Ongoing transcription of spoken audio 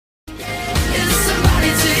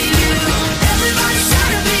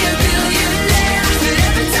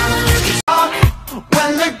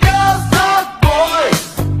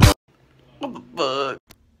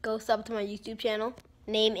sub to my YouTube channel.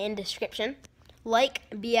 Name in description. Like,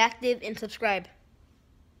 be active, and subscribe.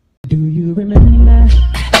 Do you remember?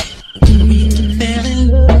 Do you fell in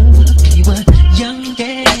love? You were young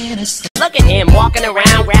and innocent. Look at him walking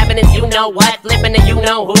around, grabbing his you know what, flipping the you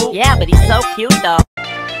know who. Yeah, but he's so cute though.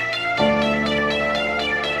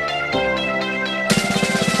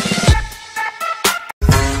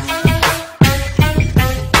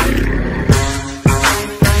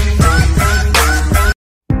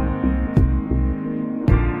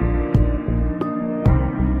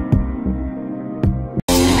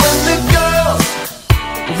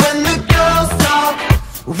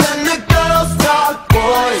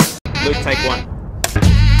 Luke, take one.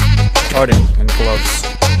 Arden and gloves.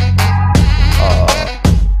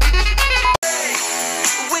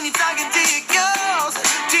 When you're talking to your girls,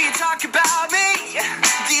 do you talk about me?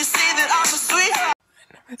 Do you say that I'm a sweetheart?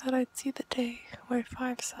 I never thought I'd see the day where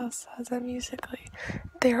 5 South says that musically.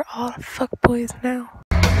 They're all fuckboys now.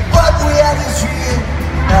 What we had is real,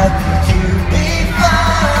 nothing to be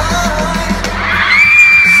fine.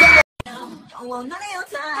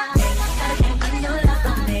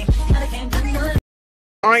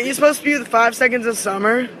 Aren't you supposed to be with 5 Seconds of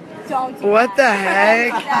Summer? What the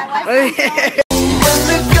heck? When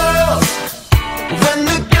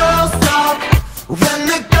the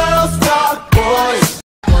girls talk, boys.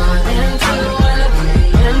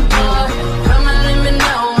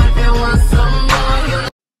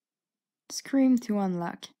 Scream to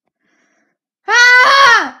unlock.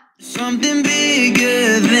 Something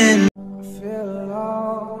bigger than.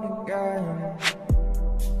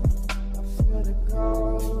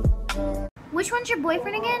 Which one's your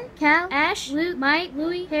boyfriend again? Cal, Ash, Luke, Mike,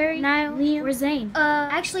 Louie, Harry, Niall, Liam, or Zane?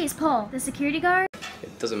 Actually it's Paul, the security guard.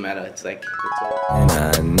 It doesn't matter, it's like, it's all, And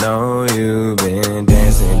I know you've been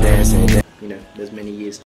dancing. you know, there's many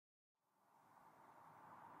years.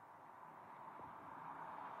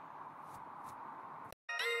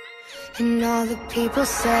 And all the people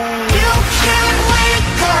say you can't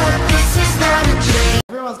wake up, this is not a dream.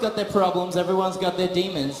 Everyone's got their problems, everyone's got their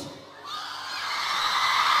demons.